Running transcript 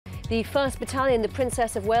The 1st Battalion, the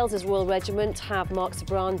Princess of Wales's Royal Regiment, have marked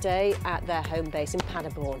Sobraon Day at their home base in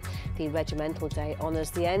Paderborn. The Regimental Day honours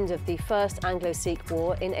the end of the First Anglo Sikh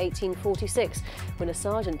War in 1846, when a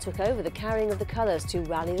sergeant took over the carrying of the colours to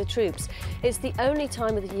rally the troops. It's the only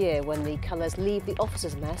time of the year when the colours leave the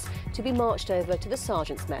officers' mess to be marched over to the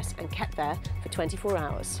sergeant's mess and kept there for 24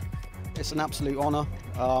 hours. It's an absolute honour.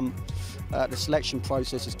 The selection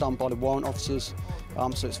process is done by the warrant officers,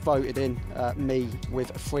 so it's voted in me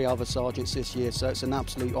with 3 other sergeants this year, so it's an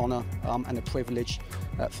absolute honour and a privilege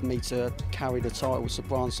for me to carry the title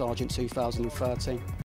Sobraon Sergeant 2013.